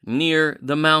there near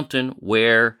the mountain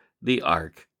where the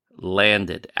Ark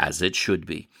landed, as it should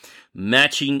be.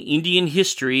 Matching Indian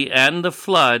history and the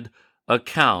flood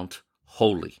account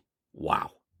wholly.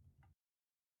 Wow.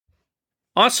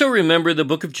 Also remember, the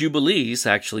Book of Jubilees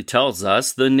actually tells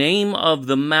us the name of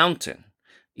the mountain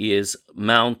is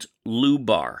Mount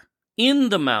Lubar. In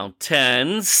the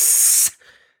mountains,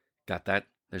 got that?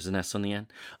 There's an S on the end,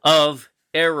 of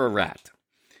Ararat.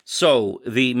 So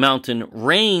the mountain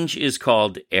range is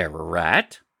called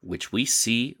Ararat, which we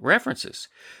see references.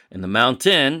 And the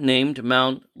mountain named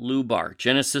Mount Lubar.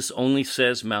 Genesis only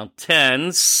says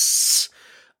mountains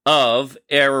of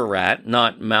Ararat,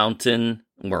 not mountain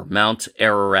or Mount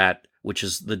Ararat, which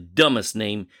is the dumbest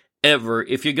name ever.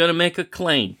 If you're going to make a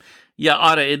claim, you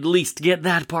ought to at least get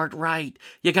that part right.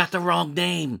 You got the wrong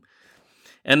name.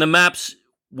 And the maps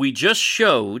we just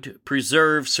showed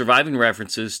preserve surviving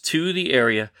references to the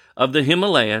area of the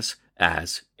Himalayas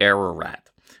as Ararat,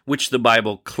 which the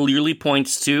Bible clearly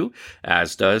points to,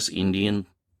 as does Indian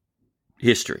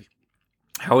history.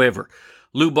 However,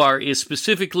 Lubar is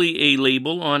specifically a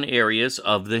label on areas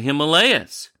of the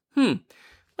Himalayas.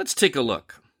 Let's take a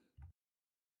look.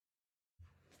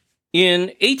 In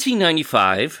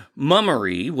 1895,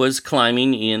 Mummery was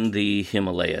climbing in the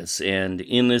Himalayas, and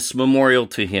in this memorial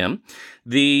to him,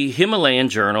 the Himalayan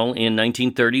Journal in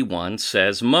 1931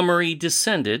 says Mummery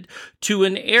descended to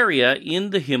an area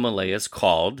in the Himalayas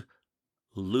called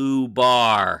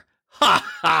Lubar. Ha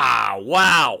ha!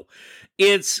 Wow!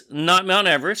 It's not Mount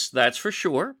Everest, that's for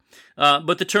sure,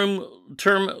 but the term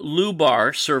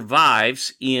Lubar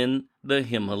survives in the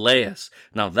Himalayas.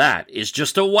 Now that is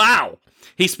just a wow!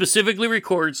 He specifically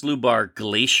records Lubar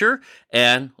Glacier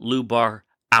and Lubar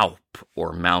Alp,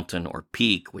 or mountain or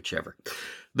peak, whichever.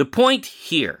 The point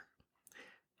here,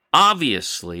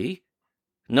 obviously,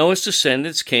 Noah's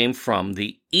descendants came from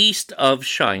the east of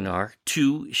Shinar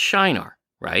to Shinar,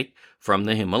 right? From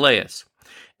the Himalayas.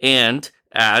 And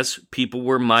as people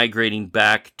were migrating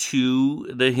back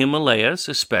to the Himalayas,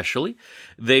 especially,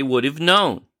 they would have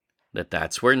known that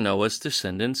that's where Noah's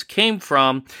descendants came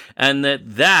from, and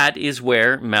that is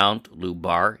where Mount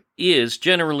Lubar is,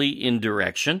 generally in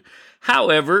direction.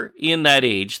 However, in that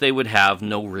age, they would have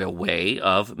no real way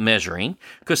of measuring,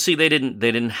 because see, they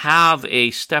didn't have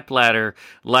a stepladder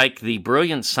like the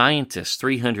brilliant scientists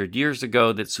 300 years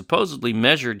ago that supposedly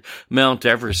measured Mount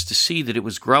Everest to see that it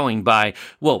was growing by,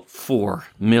 4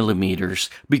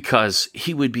 millimeters, because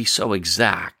he would be so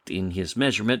exact in his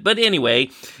measurement. But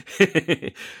anyway,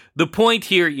 the point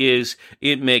here is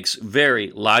it makes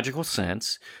very logical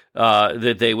sense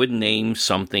that they would name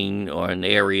something or an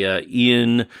area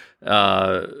in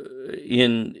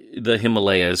the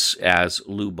Himalayas as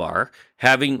Lubar,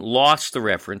 having lost the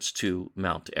reference to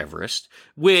Mount Everest,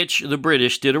 which the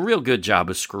British did a real good job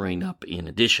of screwing up in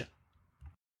addition.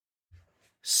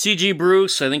 C.G.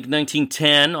 Bruce, I think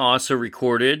 1910, also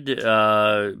recorded,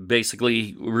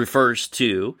 basically refers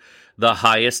to the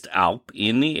highest Alp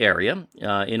in the area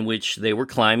in which they were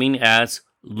climbing as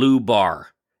Lubar,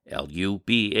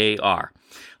 Lubar.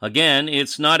 Again,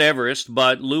 it's not Everest,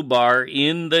 but Lubar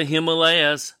in the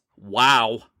Himalayas.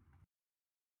 Wow.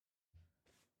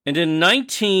 And in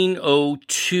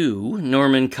 1902,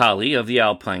 Norman Colley of the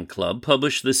Alpine Club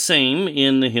published the same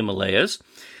in the Himalayas.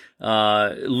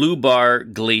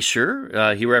 Lubar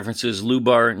Glacier, he references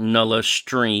Lubar Nulla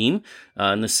Stream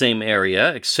in the same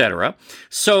area, etc.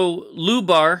 So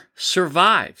Lubar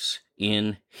survives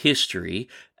in history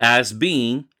as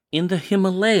being in the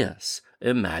Himalayas.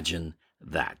 Imagine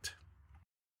that.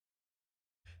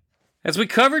 As we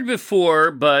covered before,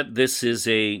 but this is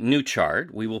a new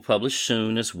chart we will publish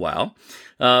soon as well.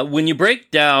 When you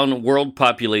break down world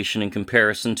population in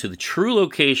comparison to the true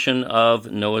location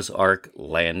of Noah's Ark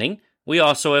landing, we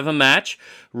also have a match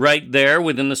right there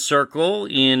within the circle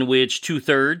in which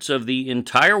 2/3 of the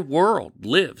entire world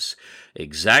lives,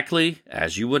 exactly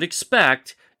as you would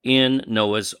expect in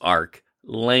Noah's Ark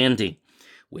landing.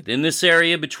 Within this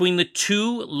area, between the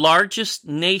two largest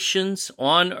nations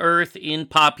on Earth in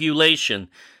population.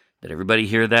 Did everybody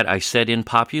hear that? I said in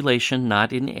population,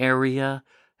 not in area.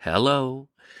 Hello.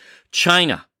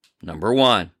 China, number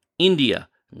 1. India,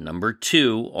 number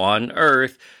 2 on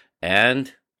Earth.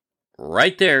 And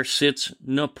right there sits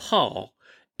Nepal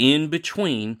in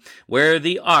between, where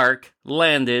the Ark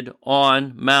landed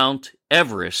on Mount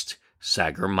Everest,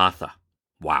 Sagarmatha.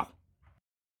 Wow.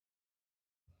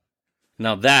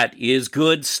 Now that is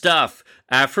good stuff.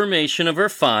 Affirmation of our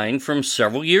find from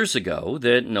several years ago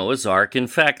that Noah's Ark in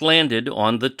fact landed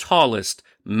on the tallest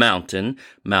mountain,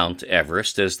 Mount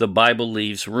Everest, as the Bible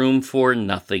leaves room for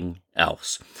nothing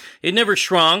else. It never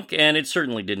shrunk, and it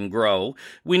certainly didn't grow.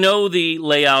 We know the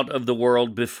layout of the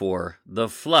world before the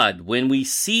flood. When we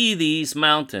see these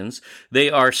mountains, they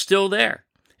are still there,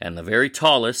 and the very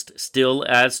tallest still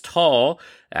as tall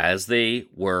as they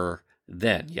were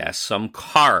then. Yes, some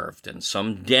carved and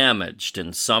some damaged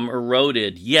and some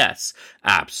eroded. Yes,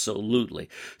 absolutely.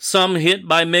 Some hit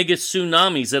by mega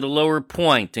tsunamis at a lower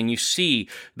point, and you see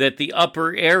that the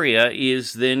upper area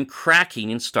is then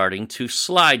cracking and starting to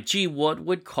slide. Gee, what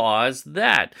would cause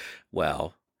that?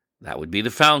 Well, that would be the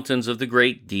fountains of the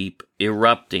Great Deep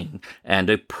erupting, and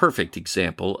a perfect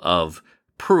example of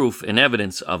proof and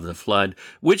evidence of the flood,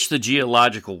 which the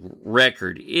geological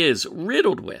record is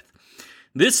riddled with.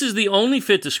 This is the only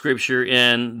fit to Scripture,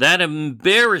 and that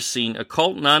embarrassing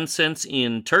occult nonsense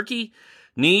in Turkey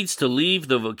needs to leave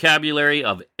the vocabulary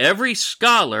of every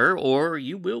scholar, or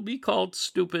you will be called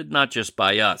stupid, not just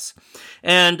by us.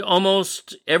 And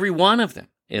almost every one of them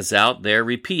is out there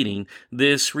repeating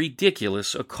this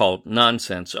ridiculous occult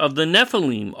nonsense of the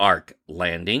Nephilim Ark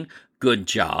landing. Good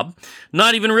job.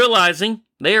 Not even realizing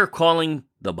they are calling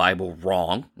the Bible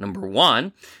wrong, number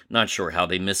one. Not sure how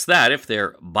they missed that if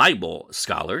they're Bible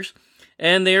scholars.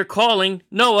 And they're calling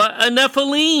Noah a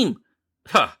Nephilim.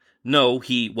 No,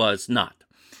 he was not.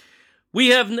 We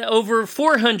have over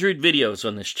 400 videos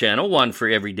on this channel, one for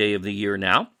every day of the year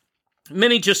now.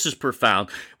 Many just as profound,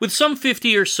 with some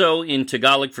 50 or so in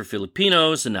Tagalog for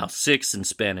Filipinos and now 6 in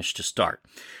Spanish to start.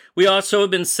 We also have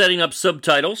been setting up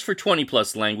subtitles for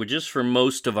 20-plus languages for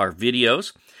most of our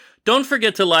videos. Don't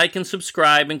forget to like and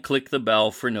subscribe and click the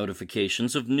bell for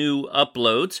notifications of new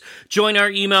uploads. Join our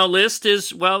email list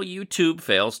as, well, YouTube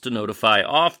fails to notify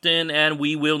often, and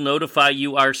we will notify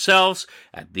you ourselves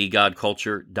at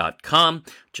thegodculture.com.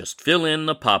 Just fill in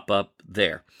the pop-up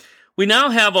there. We now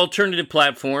have alternative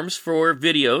platforms for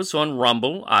videos on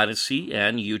Rumble, Odyssey,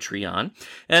 and Utreon.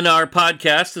 And our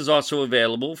podcast is also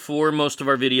available for most of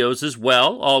our videos as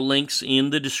well. All links in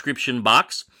the description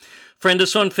box. Friend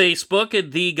us on Facebook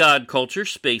at The God Culture,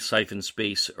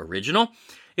 _space original.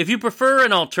 If you prefer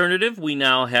an alternative, we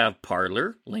now have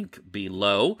Parler, link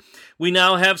below. We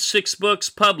now have 6 books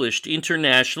published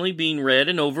internationally, being read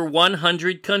in over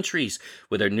 100 countries,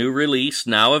 with our new release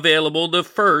now available, the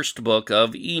first book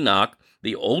of Enoch,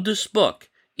 the oldest book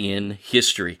in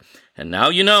history. And now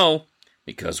you know,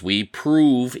 because we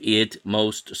prove it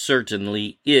most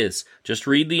certainly is. Just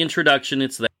read the introduction,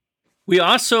 it's there. We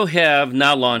also have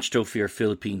now launched Ophir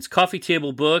Philippines Coffee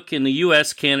Table Book in the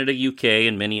U.S., Canada, UK,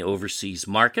 and many overseas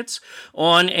markets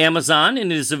on Amazon,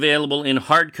 and it is available in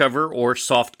hardcover or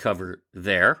softcover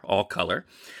there, all color.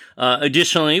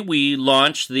 Additionally, we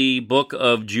launched the Book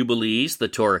of Jubilees, the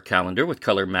Torah calendar, with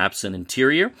color maps and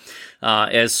interior.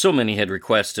 As so many had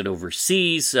requested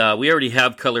overseas, we already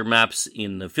have color maps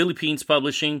in the Philippines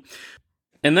publishing.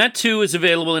 And that, too, is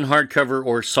available in hardcover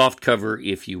or softcover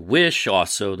if you wish.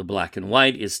 Also, the black and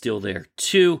white is still there,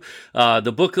 too.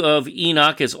 The Book of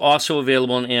Enoch is also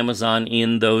available on Amazon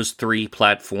in those 3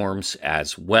 platforms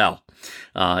as well.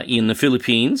 In the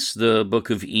Philippines, the Book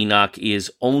of Enoch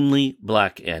is only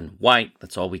black and white.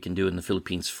 That's all we can do in the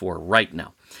Philippines for right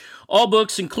now. All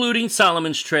books, including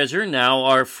Solomon's Treasure, now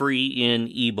are free in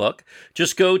ebook.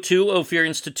 Just go to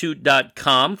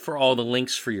ophirinstitute.com for all the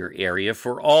links for your area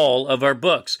for all of our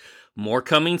books. More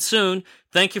coming soon.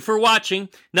 Thank you for watching.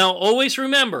 Now, always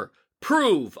remember,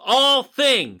 prove all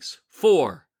things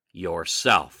for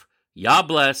yourself. Yah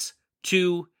bless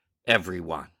to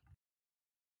everyone.